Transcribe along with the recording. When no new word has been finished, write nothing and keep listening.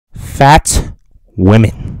Fat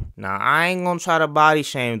women. Now, I ain't gonna try to body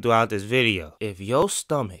shame throughout this video. If your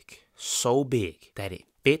stomach so big that it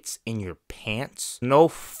fits in your pants, no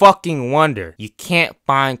fucking wonder you can't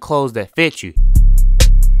find clothes that fit you.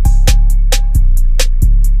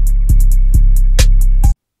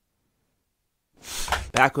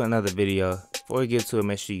 Back with another video. Before we get to it,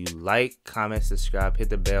 make sure you like, comment, subscribe, hit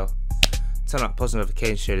the bell, turn on post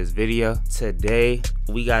notifications, share this video. Today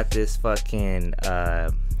we got this fucking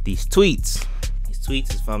these tweets. These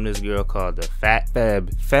tweets is from this girl called the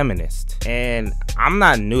Feminist, and I'm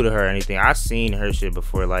not new to her or anything. I've seen her shit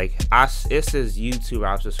before. Like, it's this YouTuber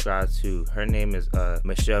I'm subscribed to. Her name is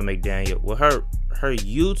Michelle McDaniel. Well, her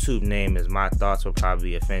YouTube name is My Thoughts Will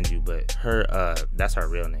Probably Offend You, but her that's her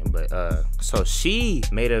real name. But so she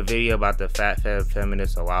made a video about the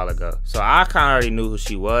feminist a while ago, so I kind of already knew who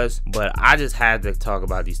she was, but I just had to talk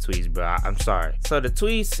about these tweets, bro. I'm sorry. So the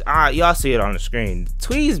tweets, y'all see it on the screen. The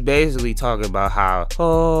tweets basically talking about how,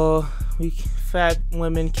 oh, fat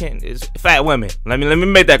women can't, it's fat women. Let me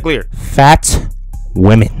make that clear. Fat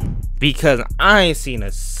women. Because I ain't seen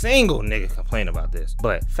a single nigga complain about this.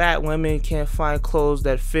 But fat women can't find clothes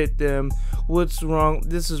that fit them. What's wrong?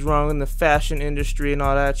 This is wrong in the fashion industry and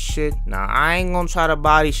all that shit. Now, I ain't gonna try to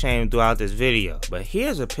body shame throughout this video, but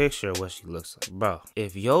here's a picture of what she looks like. Bro,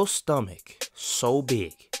 if your stomach so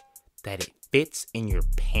big that it fits in your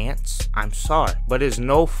pants, I'm sorry, but it's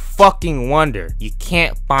no fucking wonder you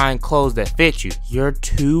can't find clothes that fit you. You're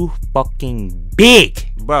too fucking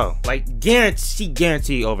big, bro. Like,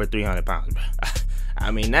 guarantee over 300 pounds, bro.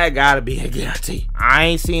 I mean, that gotta be a guarantee. I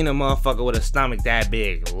ain't seen a motherfucker with a stomach that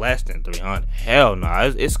big less than 300. Hell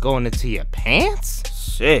no, it's going into your pants?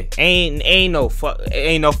 Shit, ain't no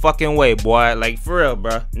fucking way, boy. Like, for real,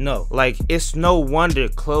 bro. No, like, it's no wonder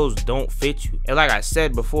clothes don't fit you. And like I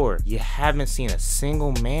said before, you haven't seen a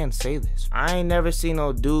single man say this. I ain't never seen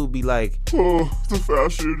no dude be like, oh, the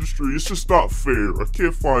fashion industry, it's just not fair. I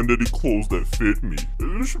can't find any clothes that fit me.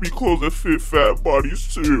 There should be clothes that fit fat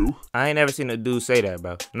bodies too. I ain't never seen a dude say that,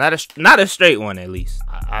 bro. Not a straight one, at least.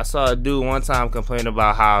 I saw a dude one time complain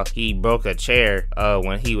about how he broke a chair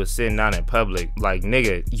when he was sitting down in public. Like,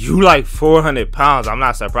 nigga, you like 400 pounds. I'm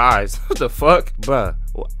not surprised. What the fuck? Bruh,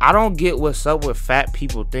 I don't get what's up with fat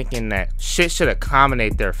people thinking that shit should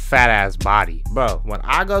accommodate their fat ass body. Bro, when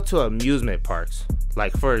I go to amusement parks,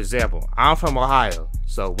 like, for example, I'm from Ohio,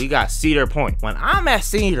 so we got Cedar Point. When I'm at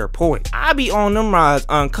Cedar Point, I be on them rides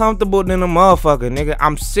uncomfortable than a motherfucker, nigga.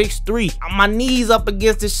 I'm 6'3". My knees up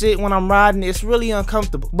against the shit when I'm riding. It's really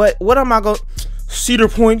uncomfortable. But what am I going? Cedar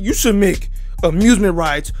Point, you should make amusement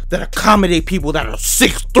rides that accommodate people that are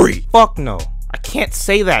 6'3". Fuck no. I can't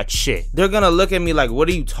say that shit. They're gonna look at me like, what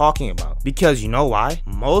are you talking about? Because you know why?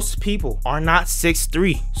 Most people are not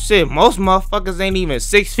 6'3". Shit, most motherfuckers ain't even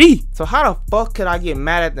 6 feet. So how the fuck could I get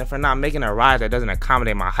mad at them for not making a ride that doesn't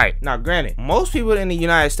accommodate my height? Now, granted, most people in the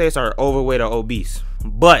United States are overweight or obese.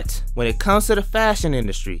 But when it comes to the fashion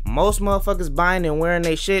industry, most motherfuckers buying and wearing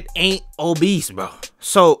their shit ain't obese, bro.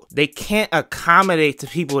 So they can't accommodate to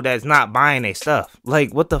people that's not buying their stuff.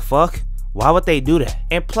 Like, what the fuck? Why would they do that?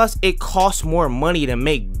 And plus, it costs more money to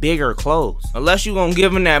make bigger clothes. Unless you gonna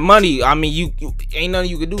give them that money, I mean, you ain't nothing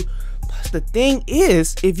you can do. Plus, the thing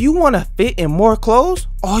is, if you wanna fit in more clothes,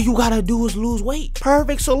 all you gotta do is lose weight.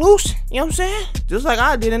 Perfect solution. You know what I'm saying? Just like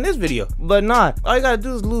I did in this video. But nah, all you gotta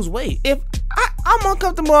do is lose weight. If I'm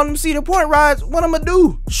uncomfortable on them Cedar Point rides, what I'm gonna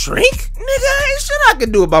do? Shrink? Nigga, ain't shit I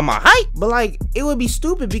can do about my height. But like, it would be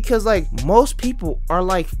stupid because like, most people are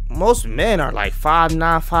like, most men are like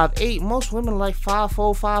 5'9", 5'8". Most women are like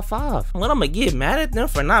 5'4", 5'5". What, I'm gonna get mad at them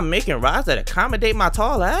for not making rides that accommodate my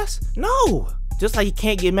tall ass? No. Just like you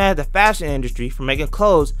can't get mad at the fashion industry for making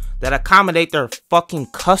clothes that accommodate their fucking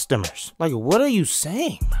customers. Like, what are you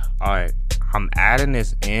saying? Alright, I'm adding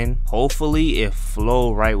this in. Hopefully it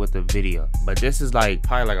flow right with the video. But this is like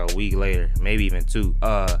probably like a week later, maybe even 2.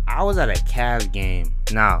 I was at a Cavs game.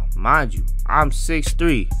 Now, mind you, I'm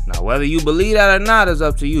 6'3". Now, whether you believe that or not is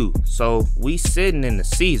up to you. So we sitting in the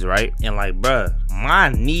seats, right? And like, bruh, my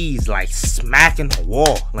knees like smacking the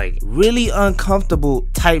wall. Like, really uncomfortable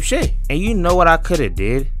type shit. And you know what I could have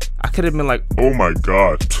did? I could have been like, oh my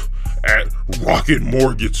god, at Rocket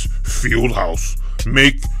Mortgage Fieldhouse,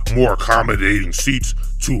 make more accommodating seats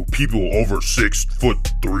to people over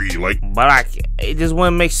 6'3". Like, but it just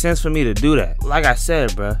wouldn't make sense for me to do that. Like I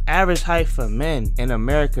said, bro, average height for men in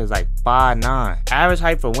America is like 5'9". Average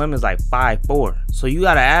height for women is like 5'4". So you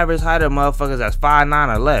got an average height of motherfuckers that's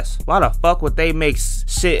 5'9" or less. Why the fuck would they make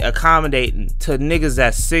shit accommodating to niggas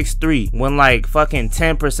that's 6'3" when like fucking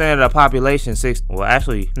 10% of the population 6? Well,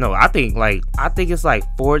 actually, no, I think it's like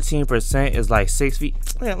 14% is like 6 feet.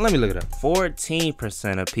 Let me look it up.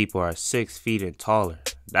 14% of people people are 6 feet and taller.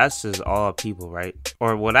 That's just all people, right?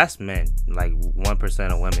 Or, well, that's men. Like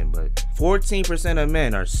 1% of women, but 14% of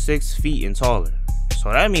men are 6 feet and taller.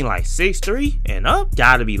 So that mean like 6'3" and up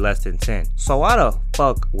gotta be less than 10. So why the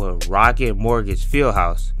fuck would Rocket Mortgage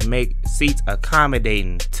Fieldhouse make seats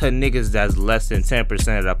accommodating to niggas that's less than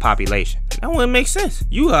 10% of the population? That wouldn't make sense.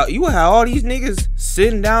 You would have all these niggas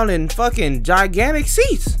sitting down in fucking gigantic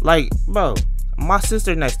seats. Like, bro, my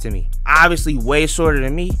sister next to me, obviously way shorter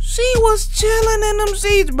than me, she was chilling in them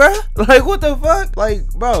seats, bruh. Like, what the fuck? Like,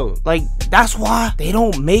 bro, like, that's why they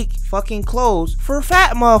don't make fucking clothes for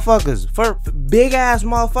fat motherfuckers, for big ass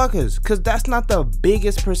motherfuckers, cause that's not the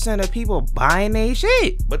biggest percent of people buying they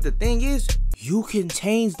shit. But the thing is, you can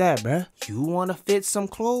change that, bruh. You wanna fit some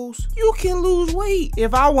clothes? You can lose weight.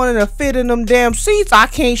 If I wanted to fit in them damn seats, I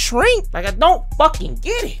can't shrink. Like, I don't fucking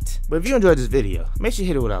get it. But if you enjoyed this video, make sure you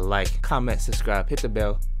hit it with a like, comment, subscribe, hit the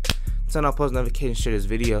bell, turn on post notifications, share this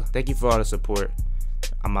video. Thank you for all the support.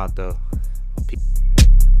 I'm out though.